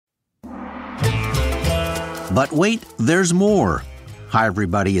But wait, there's more. Hi,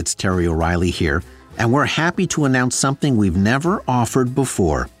 everybody. It's Terry O'Reilly here, and we're happy to announce something we've never offered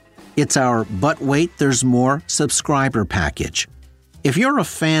before. It's our But Wait, There's More subscriber package. If you're a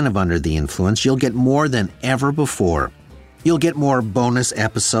fan of Under the Influence, you'll get more than ever before. You'll get more bonus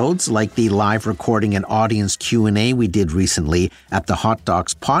episodes like the live recording and audience Q&A we did recently at the Hot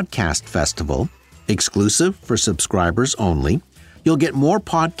Docs Podcast Festival, exclusive for subscribers only. You'll get more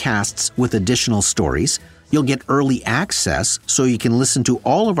podcasts with additional stories. You'll get early access so you can listen to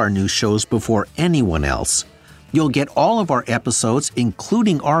all of our new shows before anyone else. You'll get all of our episodes,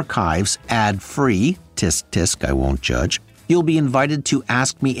 including archives, ad-free. Tisk, tisk, I won't judge. You'll be invited to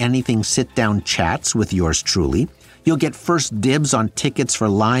Ask Me Anything sit-down chats with yours truly. You'll get first dibs on tickets for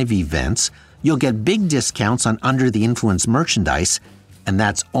live events. You'll get big discounts on Under the Influence merchandise. And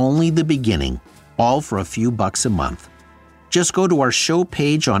that's only the beginning, all for a few bucks a month. Just go to our show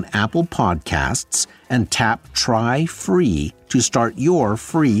page on Apple Podcasts and tap Try Free to start your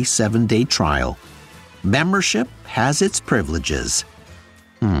free 7-day trial. Membership has its privileges.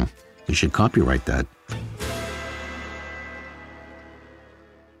 You should copyright that.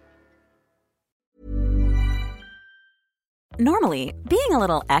 Normally, being a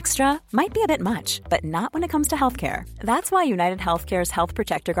little extra might be a bit much, but not when it comes to healthcare. That's why United Healthcare's Health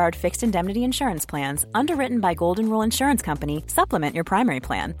Protector Guard fixed indemnity insurance plans, underwritten by Golden Rule Insurance Company, supplement your primary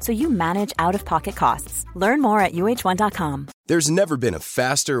plan so you manage out-of-pocket costs. Learn more at UH1.com. There's never been a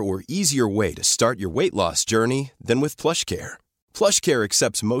faster or easier way to start your weight loss journey than with PlushCare. PlushCare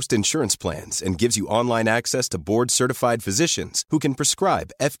accepts most insurance plans and gives you online access to board-certified physicians who can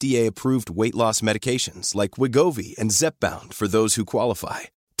prescribe FDA-approved weight loss medications like Wegovy and Zepbound for those who qualify.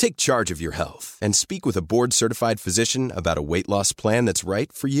 Take charge of your health and speak with a board-certified physician about a weight loss plan that's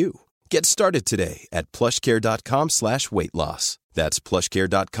right for you. Get started today at plushcare.com/weight loss. That's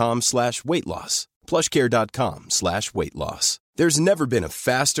plushcare.com/weight loss. plushcare.com/weight loss. There's never been a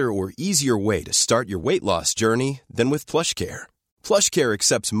faster or easier way to start your weight loss journey than with PlushCare. PlushCare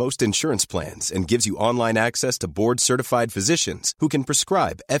accepts most insurance plans and gives you online access to board-certified physicians who can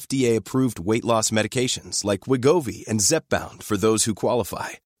prescribe FDA-approved weight loss medications like Wegovy and Zepbound for those who qualify.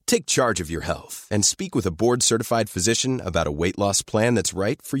 Take charge of your health and speak with a board-certified physician about a weight loss plan that's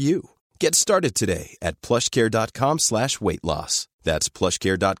right for you. Get started today at plushcare.com/weight loss. That's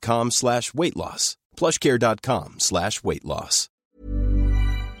plushcare.com/weight loss. plushcare.com/weight loss.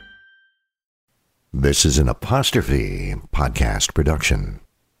 This is an Apostrophe podcast production.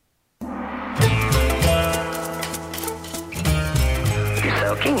 You're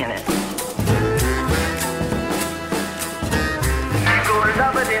soaking in it. You're gonna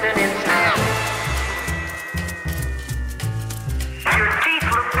love it in an instant. Your teeth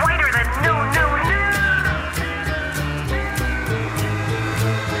look whiter than no.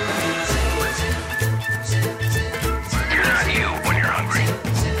 You're not you when you're hungry.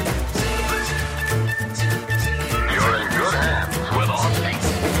 You're in good hands with Austin.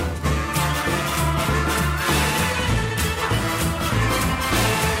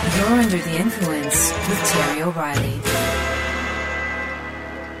 You're Under the Influence with Terry O'Reilly.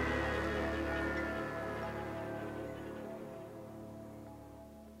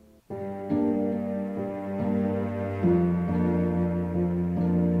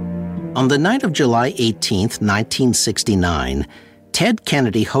 On the night of July 18th, 1969, Ted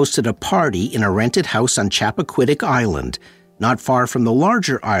Kennedy hosted a party in a rented house on Chappaquiddick Island, not far from the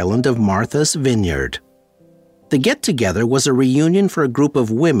larger island of Martha's Vineyard. The get-together was a reunion for a group of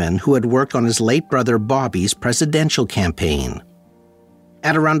women who had worked on his late brother Bobby's presidential campaign.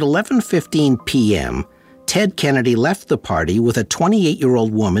 At around 11:15 p.m., Ted Kennedy left the party with a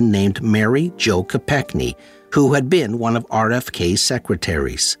 28-year-old woman named Mary Jo Kopechne, who had been one of RFK's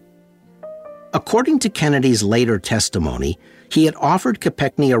secretaries. According to Kennedy's later testimony, he had offered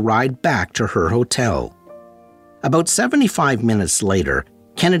Kopechne a ride back to her hotel. About 75 minutes later,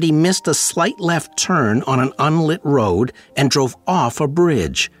 Kennedy missed a slight left turn on an unlit road and drove off a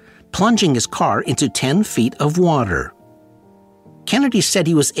bridge, plunging his car into 10 feet of water. Kennedy said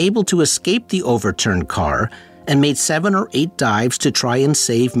he was able to escape the overturned car and made 7 or 8 dives to try and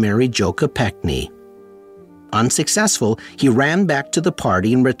save Mary Jo Kopechne. Unsuccessful, he ran back to the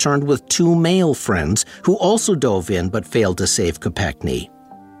party and returned with 2 male friends who also dove in but failed to save Kopechne.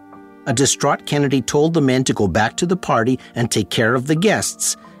 A distraught Kennedy told the men to go back to the party and take care of the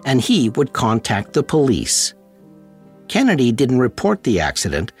guests, and he would contact the police. Kennedy didn't report the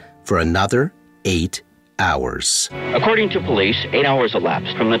accident for another 8 hours. According to police, 8 hours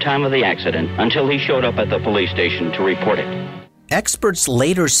elapsed from the time of the accident until he showed up at the police station to report it. Experts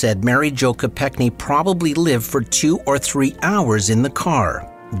later said Mary Jo Kopechne probably lived for 2 or 3 hours in the car.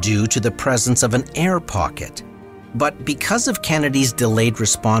 due to the presence of an air pocket. But because of Kennedy's delayed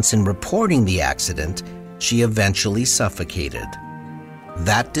response in reporting the accident, she eventually suffocated.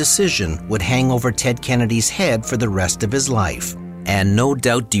 That decision would hang over Ted Kennedy's head for the rest of his life, and no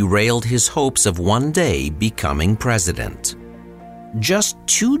doubt derailed his hopes of one day becoming president. Just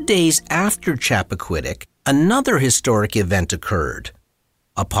 2 days after Chappaquiddick, another historic event occurred.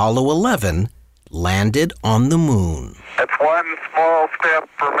 Apollo 11 landed on the moon. It's one small step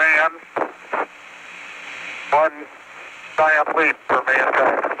for man, one giant leap for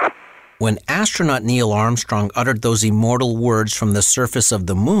mankind. When astronaut Neil Armstrong uttered those immortal words from the surface of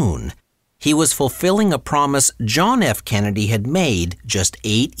the moon, he was fulfilling a promise John F. Kennedy had made just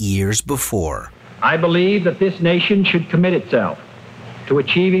 8 years before. I believe that this nation should commit itself to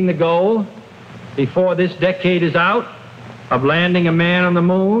achieving the goal before this decade is out of landing a man on the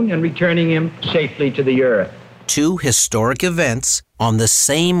moon and returning him safely to the earth. 2 historic events on the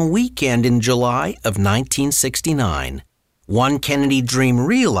same weekend in July of 1969. One Kennedy dream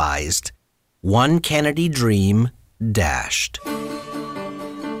realized, one Kennedy dream dashed.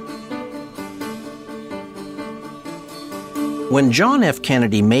 When John F.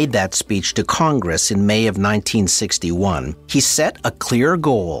 Kennedy made that speech to Congress in May of 1961, he set a clear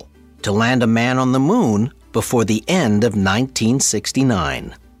goal: to land a man on the moon before the end of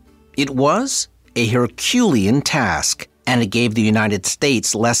 1969. It was a Herculean task, and it gave the United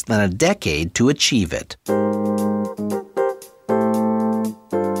States less than a decade to achieve it.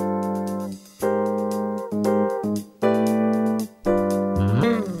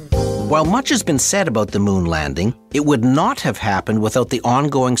 While much has been said about the moon landing, it would not have happened without the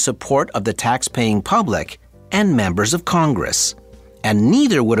ongoing support of the tax-paying public and members of Congress. And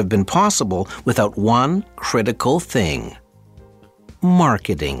neither would have been possible without one critical thing: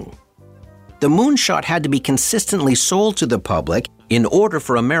 marketing. The moonshot had to be consistently sold to the public in order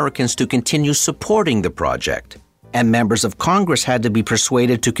for Americans to continue supporting the project. And members of Congress had to be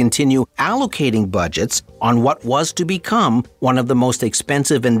persuaded to continue allocating budgets on what was to become one of the most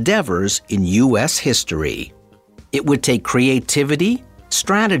expensive endeavors in U.S. history. It would take creativity,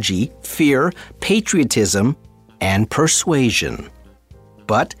 strategy, fear, patriotism, and persuasion.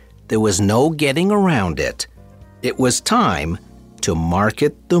 But there was no getting around it. It was time to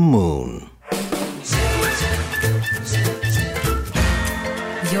market the moon.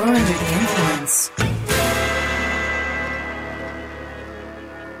 You're under the influence.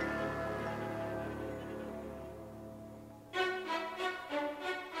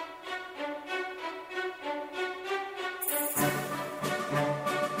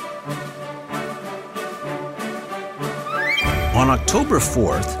 On October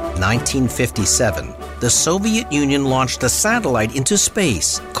 4th, 1957, the Soviet Union launched a satellite into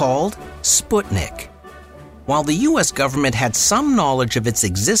space called Sputnik. While the U.S. government had some knowledge of its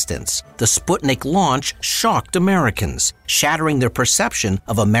existence, the Sputnik launch shocked Americans, shattering their perception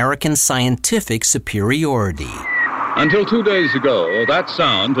of American scientific superiority. Until 2 days ago, that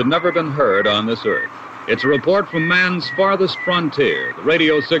sound had never been heard on this earth. It's a report from man's farthest frontier, the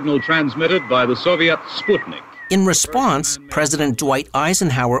radio signal transmitted by the Soviet Sputnik. In response, President Dwight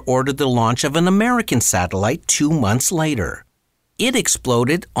Eisenhower ordered the launch of an American satellite 2 months later. It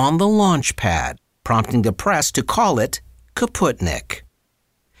exploded on the launch pad, prompting the press to call it Kaputnik.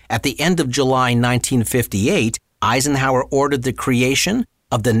 At the end of July 1958, Eisenhower ordered the creation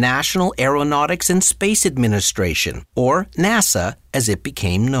of the National Aeronautics and Space Administration, or NASA as it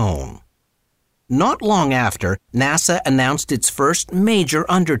became known. Not long after, NASA announced its first major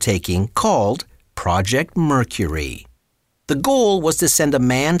undertaking called Project Mercury. The goal was to send a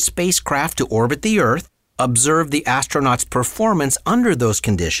manned spacecraft to orbit the Earth, observe the astronauts' performance under those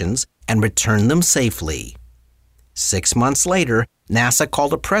conditions, and return them safely. 6 months later, NASA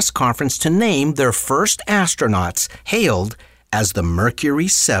called a press conference to name their first astronauts, hailed as the Mercury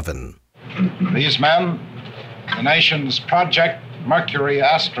 7. These men, the nation's Project Mercury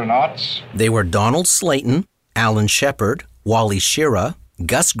astronauts. They were Donald Slayton, Alan Shepard, Wally Schirra,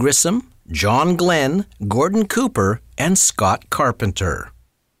 Gus Grissom, John Glenn, Gordon Cooper, and Scott Carpenter.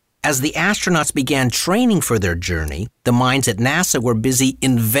 As the astronauts began training for their journey, the minds at NASA were busy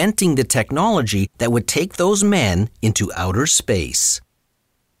inventing the technology that would take those men into outer space.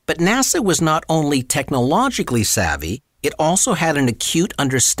 But NASA was not only technologically savvy, it also had an acute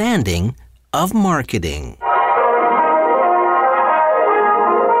understanding of marketing.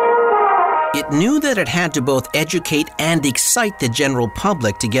 It knew that it had to both educate and excite the general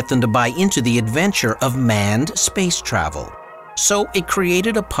public to get them to buy into the adventure of manned space travel. So it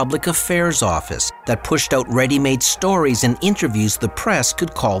created a public affairs office that pushed out ready-made stories and interviews the press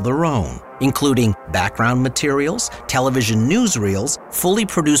could call their own, including background materials, television newsreels, fully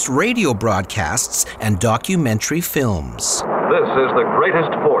produced radio broadcasts, and documentary films. This is the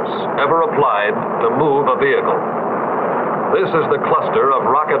greatest force ever applied to move a vehicle. This is the cluster of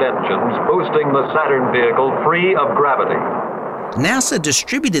rocket engines boosting the Saturn vehicle free of gravity. NASA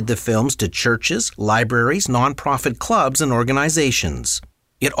distributed the films to churches, libraries, nonprofit clubs, and organizations.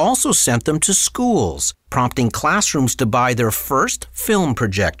 It also sent them to schools, prompting classrooms to buy their first film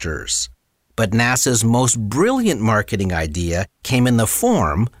projectors. But NASA's most brilliant marketing idea came in the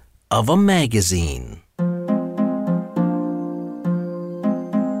form of a magazine.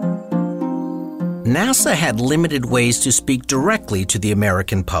 NASA had limited ways to speak directly to the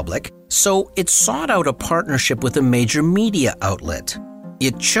American public, so it sought out a partnership with a major media outlet.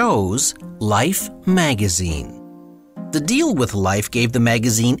 It chose Life magazine. The deal with Life gave the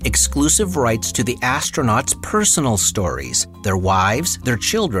magazine exclusive rights to the astronauts' personal stories, their wives, their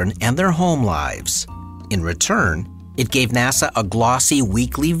children, and their home lives. In return, it gave NASA a glossy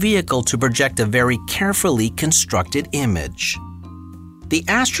weekly vehicle to project a very carefully constructed image. The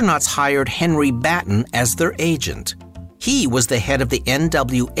astronauts hired Henry Batten as their agent. He was the head of the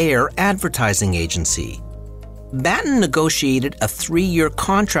NW Air advertising agency. Batten negotiated a 3-year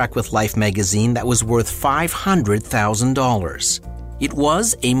contract with Life magazine that was worth $500,000. It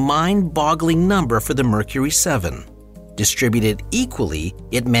was a mind-boggling number for the Mercury 7. Distributed equally,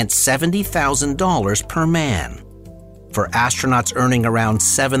 it meant $70,000 per man. For astronauts earning around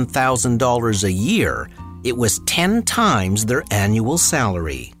 $7,000 a year, it was 10 times their annual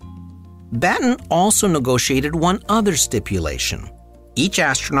salary. Batten also negotiated one other stipulation. Each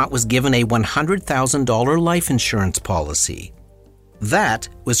astronaut was given a $100,000 life insurance policy. That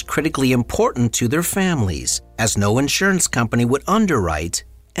was critically important to their families, as no insurance company would underwrite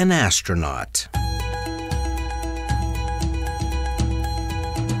an astronaut.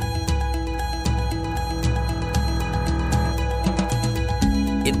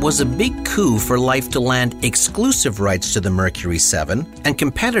 It was a big coup for Life to land exclusive rights to the Mercury 7, and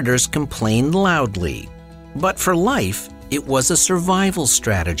competitors complained loudly. But for Life, it was a survival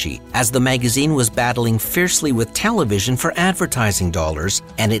strategy, as the magazine was battling fiercely with television for advertising dollars,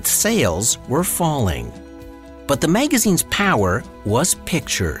 and its sales were falling. But the magazine's power was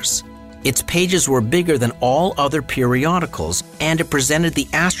pictures. Its pages were bigger than all other periodicals, and it presented the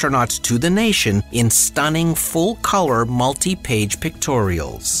astronauts to the nation in stunning, full-color, multi-page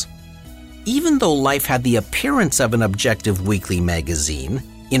pictorials. Even though Life had the appearance of an objective weekly magazine,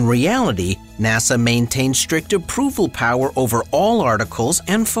 in reality, NASA maintained strict approval power over all articles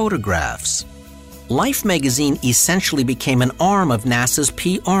and photographs. Life magazine essentially became an arm of NASA's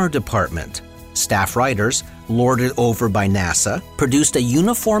PR department. Staff writers, lorded over by NASA, produced a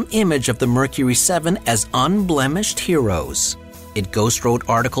uniform image of the Mercury 7 as unblemished heroes. It ghost-wrote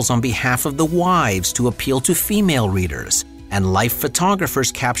articles on behalf of the wives to appeal to female readers, and Life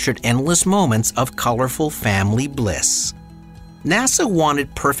photographers captured endless moments of colorful family bliss. NASA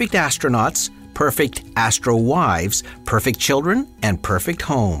wanted perfect astronauts, perfect astro wives, perfect children, and perfect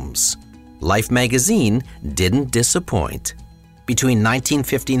homes. Life magazine didn't disappoint. Between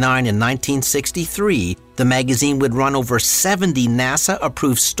 1959 and 1963, the magazine would run over 70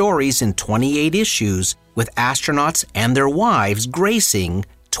 NASA-approved stories in 28 issues, with astronauts and their wives gracing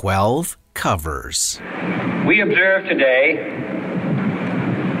 12 covers. We observe today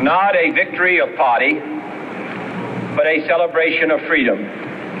not a victory of party, but a celebration of freedom,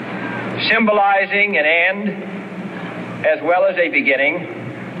 symbolizing an end as well as a beginning,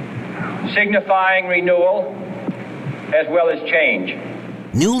 signifying renewal as well as change.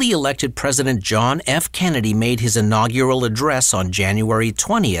 Newly elected President John F. Kennedy made his inaugural address on January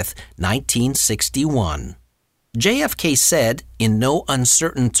 20th, 1961. JFK said, in no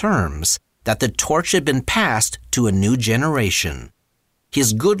uncertain terms, that the torch had been passed to a new generation.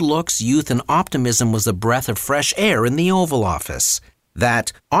 His good looks, youth, and optimism was a breath of fresh air in the Oval Office.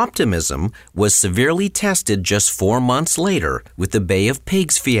 That optimism was severely tested just 4 months later with the Bay of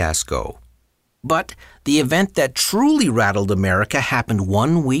Pigs fiasco. But the event that truly rattled America happened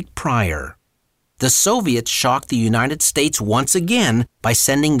 1 week prior. The Soviets shocked the United States once again by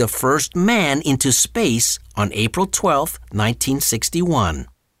sending the first man into space on April 12, 1961.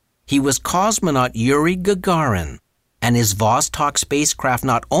 He was cosmonaut Yuri Gagarin, and his Vostok spacecraft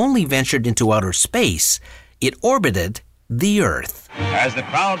not only ventured into outer space, it orbited the Earth. As the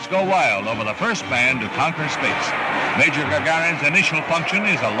crowds go wild over the first man to conquer space, Major Gagarin's initial function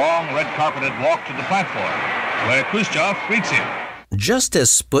is a long red-carpeted walk to the platform, where Khrushchev greets him. Just as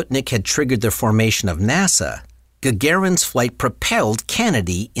Sputnik had triggered the formation of NASA, Gagarin's flight propelled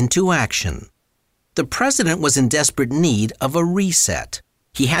Kennedy into action. The president was in desperate need of a reset.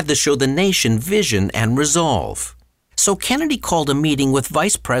 He had to show the nation vision and resolve. So Kennedy called a meeting with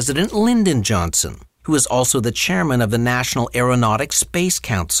Vice President Lyndon Johnson, who is also the chairman of the National Aeronautics Space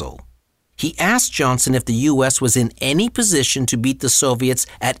Council. He asked Johnson if the U.S. was in any position to beat the Soviets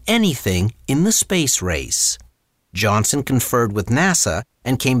at anything in the space race. Johnson conferred with NASA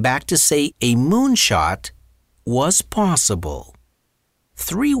and came back to say a moonshot was possible.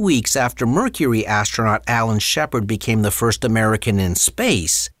 3 weeks after Mercury astronaut Alan Shepard became the first American in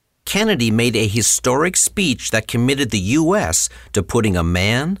space, Kennedy made a historic speech that committed the U.S. to putting a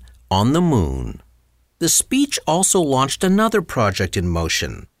man on the moon. The speech also launched another project in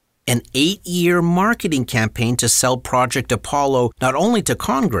motion, an 8-year marketing campaign to sell Project Apollo not only to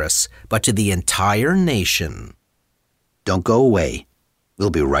Congress, but to the entire nation. Don't go away.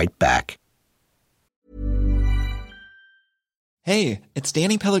 We'll be right back. Hey, it's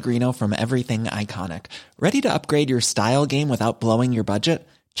Danny Pellegrino from Everything Iconic. Ready to upgrade your style game without blowing your budget?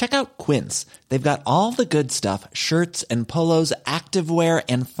 Check out Quince. They've got all the good stuff, shirts and polos, activewear,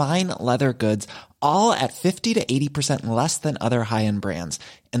 and fine leather goods, all at 50 to 80% less than other high-end brands.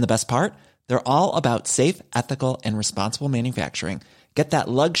 And the best part? They're all about safe, ethical, and responsible manufacturing. Get that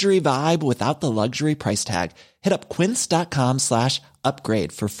luxury vibe without the luxury price tag. Hit up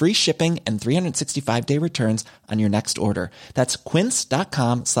quince.com/upgrade for free shipping and 365-day returns on your next order. That's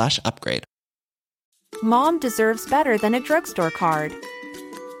quince.com/upgrade. Mom deserves better than a drugstore card.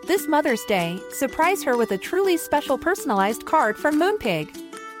 This Mother's Day, surprise her with a truly special personalized card from Moonpig.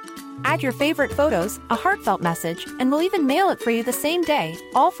 Add your favorite photos, a heartfelt message, and we'll even mail it for you the same day,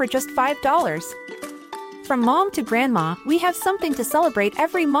 all for just $5. From mom to grandma, we have something to celebrate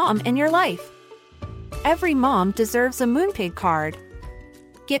every mom in your life. Every mom deserves a Moonpig card.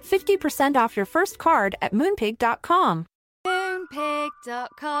 Get 50% off your first card at Moonpig.com.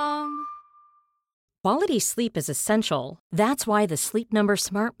 Moonpig.com. Quality sleep is essential. That's why the Sleep Number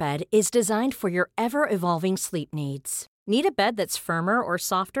Smart Bed is designed for your ever-evolving sleep needs. Need a bed that's firmer or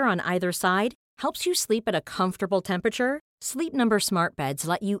softer on either side? Helps you sleep at a comfortable temperature? Sleep Number Smart Beds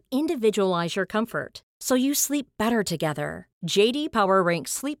let you individualize your comfort, so you sleep better together. J.D. Power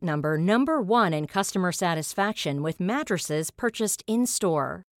ranks Sleep Number number 1 in customer satisfaction with mattresses purchased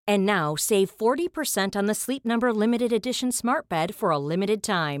in-store. And now, save 40% on the Sleep Number Limited Edition Smart Bed for a limited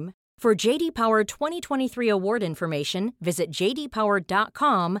time. For J.D. Power 2023 award information, visit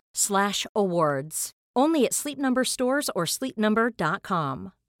jdpower.com/awards. Only at Sleep Number stores or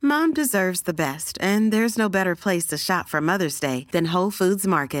sleepnumber.com. Mom deserves the best, and there's no better place to shop for Mother's Day than Whole Foods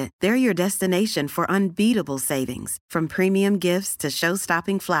Market. They're your destination for unbeatable savings, from premium gifts to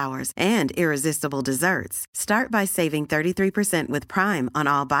show-stopping flowers and irresistible desserts. Start by saving 33% with Prime on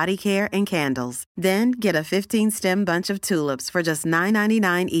all body care and candles. Then get a 15-stem bunch of tulips for just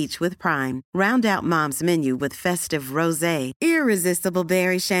 $9.99 each with Prime. Round out Mom's menu with festive rosé, irresistible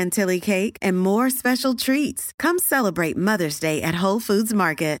berry chantilly cake, and more special treats. Come celebrate Mother's Day at Whole Foods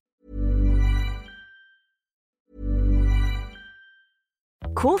Market.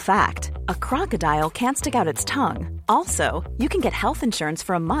 Cool fact, a crocodile can't stick out its tongue. Also, you can get health insurance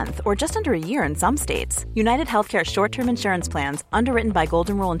for a month or just under a year in some states. United Healthcare short-term insurance plans, underwritten by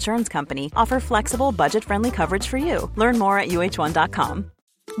Golden Rule Insurance Company, offer flexible, budget-friendly coverage for you. Learn more at uh1.com.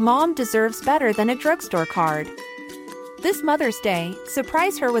 Mom deserves better than a drugstore card. This Mother's Day,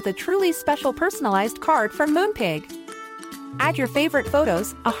 surprise her with a truly special personalized card from Moonpig. Add your favorite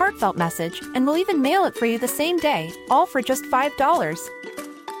photos, a heartfelt message, and we'll even mail it for you the same day, all for just $5.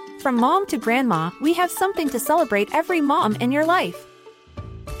 From mom to grandma, we have something to celebrate every mom in your life.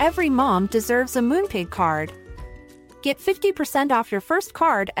 Every mom deserves a Moonpig card. Get 50% off your first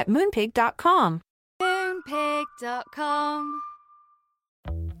card at Moonpig.com. Moonpig.com.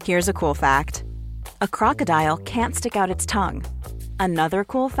 Here's a cool fact. A crocodile can't stick out its tongue. Another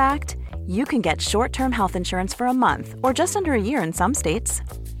cool fact, you can get short-term health insurance for a month or just under a year in some states.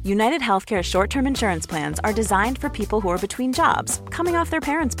 United Healthcare short-term insurance plans are designed for people who are between jobs, coming off their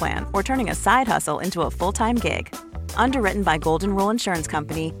parents' plan, or turning a side hustle into a full-time gig. Underwritten by Golden Rule Insurance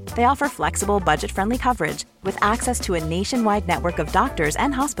Company, they offer flexible, budget-friendly coverage with access to a nationwide network of doctors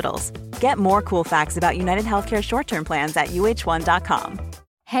and hospitals. Get more cool facts about United Healthcare short-term plans at uh1.com.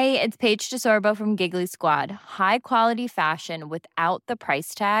 Hey, it's Paige DeSorbo from Giggly Squad. High quality fashion without the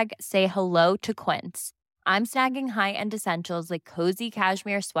price tag. Say hello to Quince. I'm snagging high-end essentials like cozy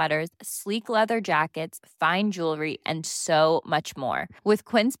cashmere sweaters, sleek leather jackets, fine jewelry, and so much more. With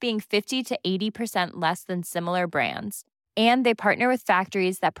Quince being 50 to 80% less than similar brands. And they partner with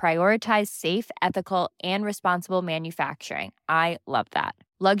factories that prioritize safe, ethical, and responsible manufacturing. I love that.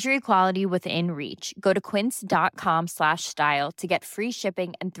 Luxury quality within reach. Go to quince.com/style to get free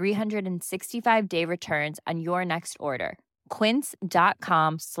shipping and 365-day returns on your next order.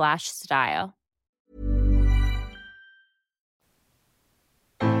 Quince.com/style.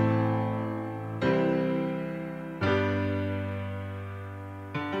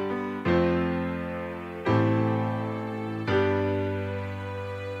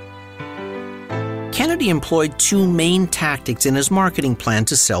 Kennedy employed two main tactics in his marketing plan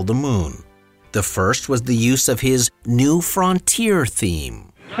to sell the moon. The first was the use of his New Frontier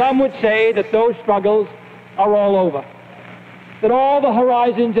theme. Some would say that those struggles are all over, that all the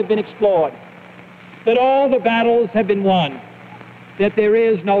horizons have been explored, that all the battles have been won, that there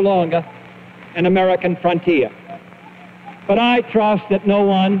is no longer an American frontier. But I trust that no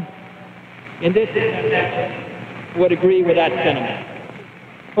one in this intersection would agree with that sentiment.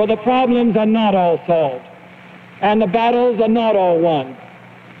 For the problems are not all solved, and the battles are not all won.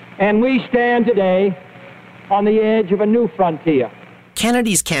 And we stand today on the edge of a new frontier.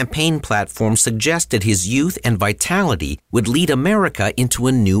 Kennedy's campaign platform suggested his youth and vitality would lead America into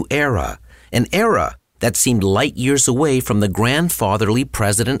a new era, an era that seemed light years away from the grandfatherly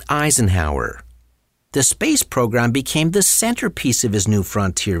President Eisenhower. The space program became the centerpiece of his New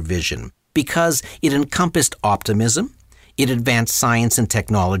Frontier vision because it encompassed optimism, it advanced science and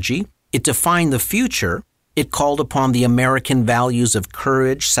technology, it defined the future, it called upon the American values of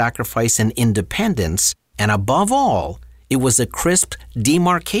courage, sacrifice, and independence, and above all, it was a crisp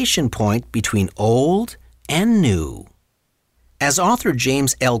demarcation point between old and new. As author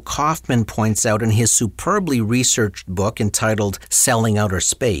James L. Kaufman points out in his superbly researched book entitled Selling Outer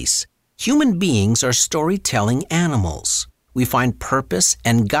Space, human beings are storytelling animals. We find purpose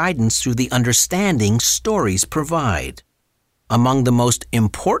and guidance through the understanding stories provide. Among the most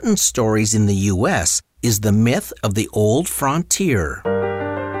important stories in the U.S. is the myth of the old frontier.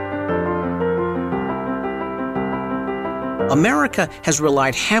 America has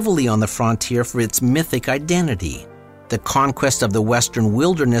relied heavily on the frontier for its mythic identity. The conquest of the Western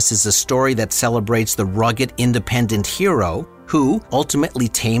wilderness is a story that celebrates the rugged, independent hero who ultimately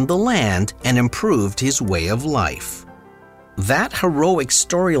tamed the land and improved his way of life. That heroic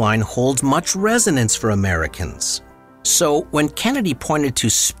storyline holds much resonance for Americans. So when Kennedy pointed to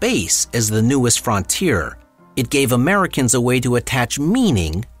space as the newest frontier, it gave Americans a way to attach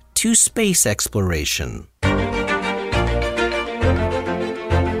meaning to space exploration.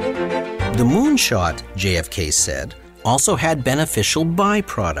 The moonshot, JFK said, also had beneficial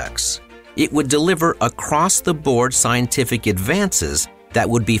byproducts. It would deliver across-the-board scientific advances that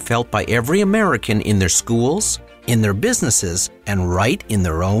would be felt by every American in their schools, in their businesses, and right in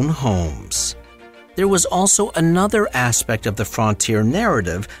their own homes. There was also another aspect of the frontier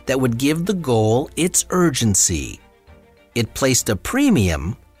narrative that would give the goal its urgency. It placed a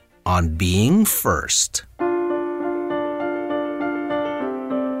premium on being first.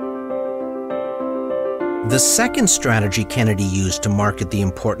 The second strategy Kennedy used to market the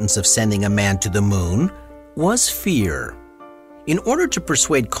importance of sending a man to the moon was fear. In order to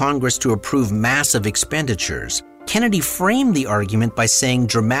persuade Congress to approve massive expenditures, Kennedy framed the argument by saying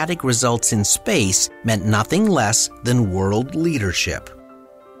dramatic results in space meant nothing less than world leadership.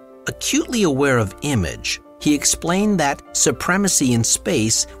 Acutely aware of image, he explained that supremacy in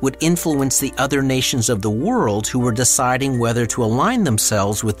space would influence the other nations of the world who were deciding whether to align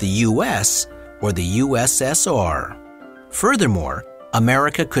themselves with the U.S. or the USSR. Furthermore,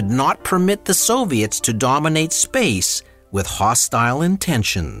 America could not permit the Soviets to dominate space with hostile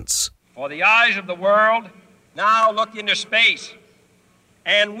intentions. For the eyes of the world now look into space,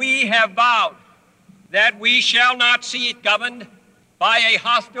 and we have vowed that we shall not see it governed by a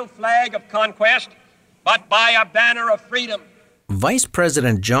hostile flag of conquest, but by a banner of freedom. Vice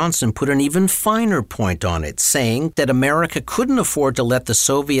President Johnson put an even finer point on it, saying that America couldn't afford to let the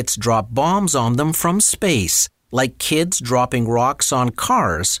Soviets drop bombs on them from space, like kids dropping rocks on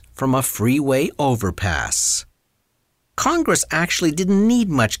cars from a freeway overpass. Congress actually didn't need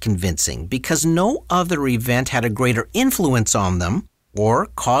much convincing because no other event had a greater influence on them or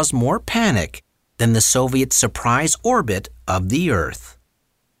caused more panic than the Soviet surprise orbit of the Earth.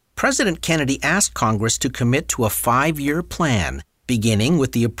 President Kennedy asked Congress to commit to a 5-year plan, beginning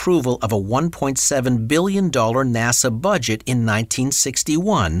with the approval of a $1.7 billion NASA budget in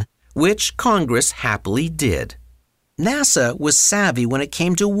 1961, which Congress happily did. NASA was savvy when it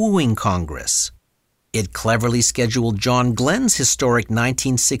came to wooing Congress. It cleverly scheduled John Glenn's historic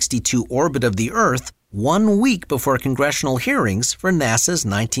 1962 orbit of the Earth 1 week before congressional hearings for NASA's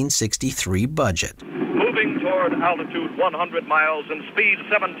 1963 budget. Moving toward aboard, altitude 100 miles, and speed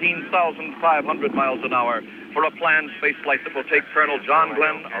 17,500 miles an hour for a planned space flight that will take Colonel John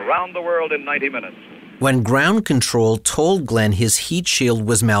Glenn around the world in 90 minutes. When ground control told Glenn his heat shield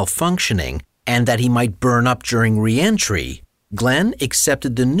was malfunctioning and that he might burn up during re-entry, Glenn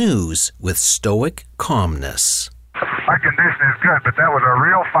accepted the news with stoic calmness. My condition is good, but that was a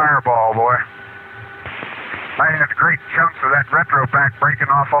real fireball, boy. I had great chunks of that retropack breaking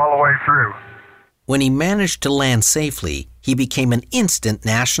off all the way through. When he managed to land safely, he became an instant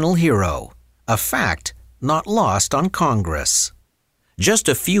national hero, a fact not lost on Congress. Just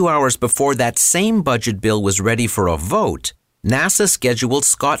a few hours before that same budget bill was ready for a vote, NASA scheduled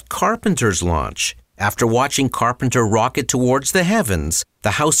Scott Carpenter's launch. After watching Carpenter rocket towards the heavens,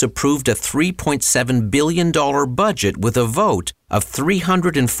 the House approved a $3.7 billion budget with a vote of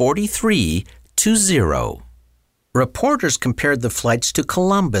 343-0. Reporters compared the flights to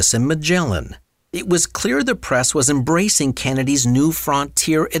Columbus and Magellan. It was clear the press was embracing Kennedy's New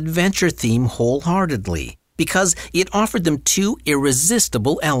Frontier adventure theme wholeheartedly because it offered them two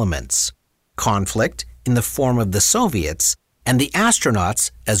irresistible elements: conflict in the form of the Soviets and the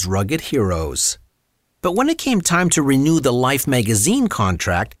astronauts as rugged heroes. But when it came time to renew the Life magazine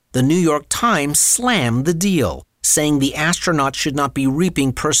contract, the New York Times slammed the deal, saying the astronauts should not be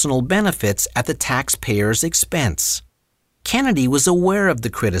reaping personal benefits at the taxpayers' expense. Kennedy was aware of the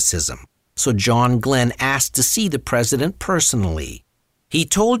criticism, so John Glenn asked to see the president personally. He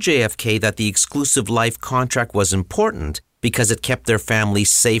told JFK that the exclusive Life contract was important because it kept their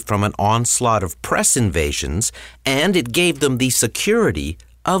families safe from an onslaught of press invasions, and it gave them the security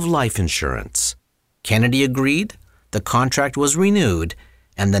of life insurance. Kennedy agreed, the contract was renewed,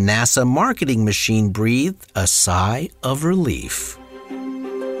 and the NASA marketing machine breathed a sigh of relief.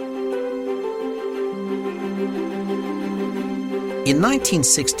 In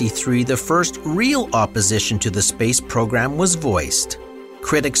 1963, the first real opposition to the space program was voiced.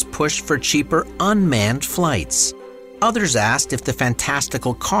 Critics pushed for cheaper unmanned flights. Others asked if the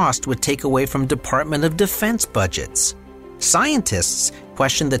fantastical cost would take away from Department of Defense budgets. Scientists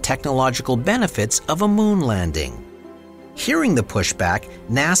questioned the technological benefits of a moon landing. Hearing the pushback,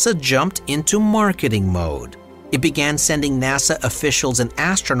 NASA jumped into marketing mode. It began sending NASA officials and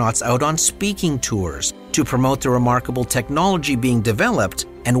astronauts out on speaking tours to promote the remarkable technology being developed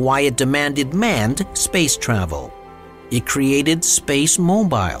and why it demanded manned space travel. It created Space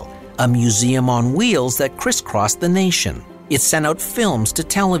Mobile, a museum on wheels that crisscrossed the nation. It sent out films to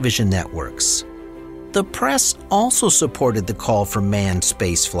television networks. The press also supported the call for manned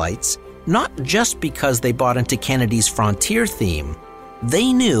space flights, not just because they bought into Kennedy's Frontier theme.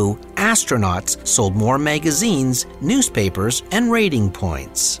 They knew astronauts sold more magazines, newspapers, and rating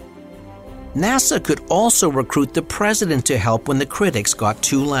points. NASA could also recruit the president to help when the critics got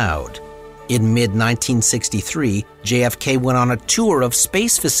too loud. In mid-1963, JFK went on a tour of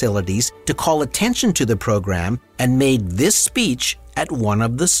space facilities to call attention to the program and made this speech at one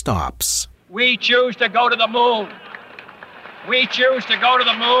of the stops. We choose to go to the moon. We choose to go to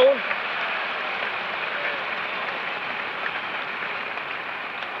the moon.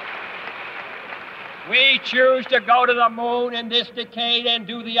 We choose to go to the moon in this decade and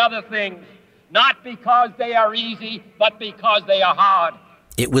do the other things, not because they are easy, but because they are hard.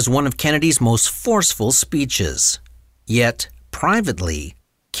 It was one of Kennedy's most forceful speeches. Yet, privately,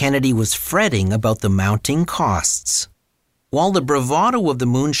 Kennedy was fretting about the mounting costs. While the bravado of the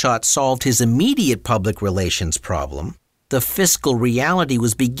moonshot solved his immediate public relations problem, the fiscal reality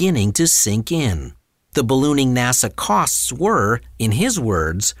was beginning to sink in. The ballooning NASA costs were, in his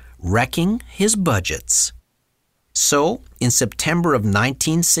words, wrecking his budgets. So, in September of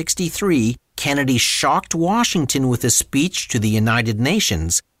 1963, Kennedy shocked Washington with a speech to the United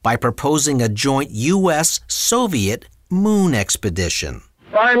Nations by proposing a joint U.S.-Soviet moon expedition.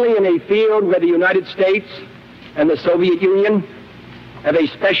 Finally, in a field where the United States and the Soviet Union have a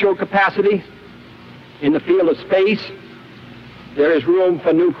special capacity in the field of space, there is room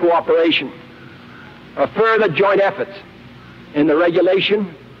for new cooperation, for further joint efforts in the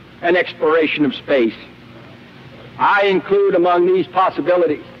regulation and exploration of space. I include among these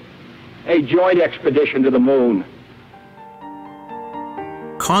possibilities a joint expedition to the moon.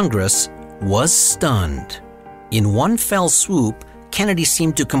 Congress was stunned. In one fell swoop, Kennedy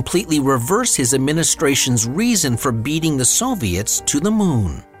seemed to completely reverse his administration's reason for beating the Soviets to the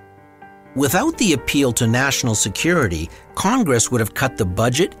moon. Without the appeal to national security, Congress would have cut the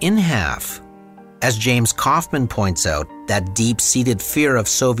budget in half. As James Kaufman points out, that deep-seated fear of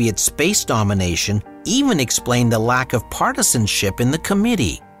Soviet space domination even explained the lack of partisanship in the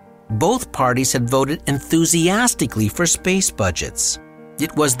committee. Both parties had voted enthusiastically for space budgets.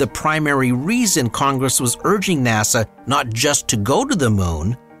 It was the primary reason Congress was urging NASA not just to go to the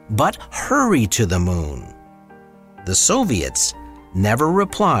moon, but hurry to the moon. The Soviets never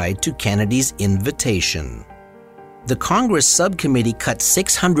replied to Kennedy's invitation. The Congress subcommittee cut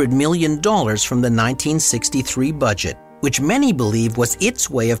 $600 million from the 1963 budget, which many believe was its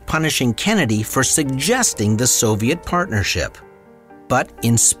way of punishing Kennedy for suggesting the Soviet partnership. But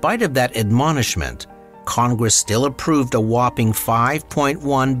in spite of that admonishment, Congress still approved a whopping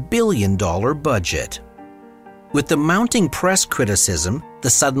 $5.1 billion budget. With the mounting press criticism, the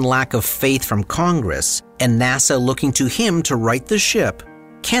sudden lack of faith from Congress, and NASA looking to him to right the ship,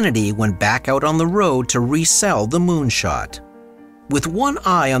 Kennedy went back out on the road to resell the moonshot. With one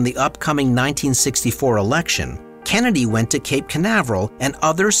eye on the upcoming 1964 election, Kennedy went to Cape Canaveral and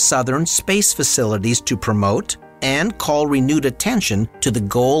other southern space facilities to promote and call renewed attention to the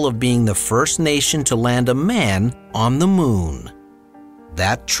goal of being the first nation to land a man on the moon.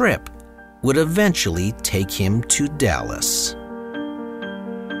 That trip would eventually take him to Dallas.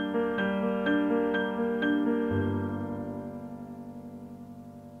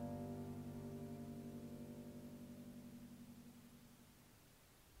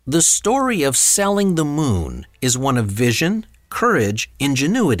 The story of selling the moon is one of vision, courage,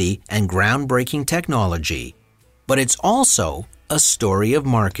 ingenuity, and groundbreaking technology. But it's also a story of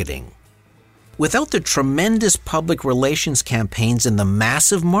marketing. Without the tremendous public relations campaigns and the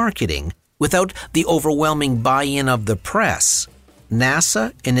massive marketing, without the overwhelming buy-in of the press,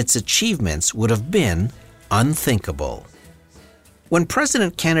 NASA and its achievements would have been unthinkable. When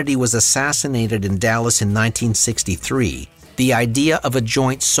President Kennedy was assassinated in Dallas in 1963, the idea of a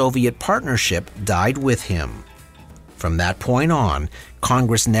joint Soviet partnership died with him. From that point on,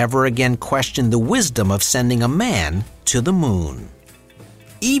 Congress never again questioned the wisdom of sending a man to the moon.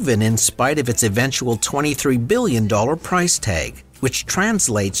 Even in spite of its eventual $23 billion price tag, which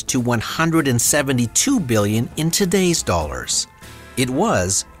translates to $172 billion in today's dollars. It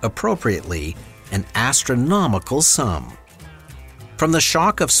was, appropriately, an astronomical sum. From the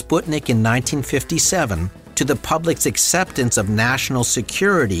shock of Sputnik in 1957 to the public's acceptance of national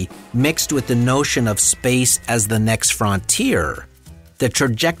security mixed with the notion of space as the next frontier, the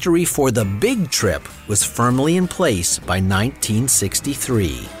trajectory for the big trip was firmly in place by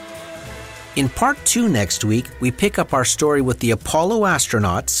 1963. In Part 2 next week, we pick up our story with the Apollo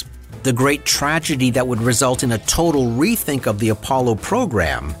astronauts, the great tragedy that would result in a total rethink of the Apollo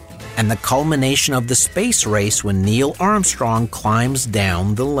program, and the culmination of the space race when Neil Armstrong climbs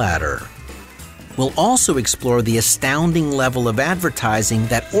down the ladder. We'll also explore the astounding level of advertising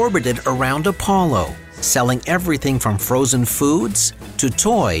that orbited around Apollo, selling everything from frozen foods to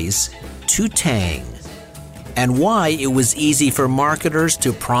toys to Tang, and why it was easy for marketers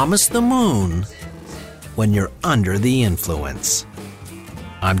to promise the moon when you're under the influence.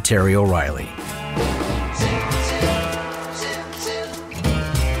 I'm Terry O'Reilly.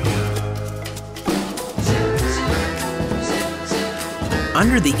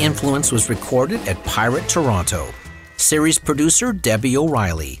 Under the Influence was recorded at Pirate Toronto. Series producer Debbie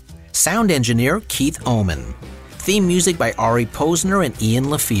O'Reilly. Sound engineer Keith Oman. Theme music by Ari Posner and Ian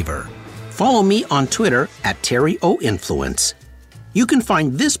Lefevre. Follow me on Twitter at TerryOInfluence. You can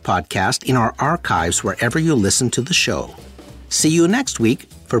find this podcast in our archives wherever you listen to the show. See you next week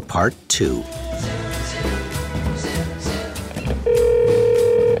for Part 2.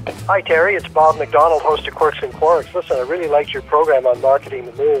 Hi, Terry. It's Bob McDonald, host of Quirks and Quarks. Listen, I really liked your program on marketing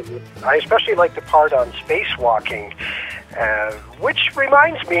the moon. I especially liked the part on spacewalking, which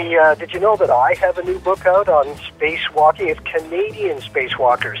reminds me, did you know that I have a new book out on spacewalking? It's Canadian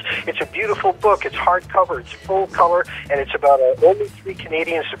Spacewalkers. It's a beautiful book. It's hardcover. It's full color, and it's about only 3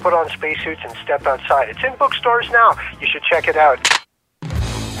 Canadians to put on spacesuits and step outside. It's in bookstores now. You should check it out.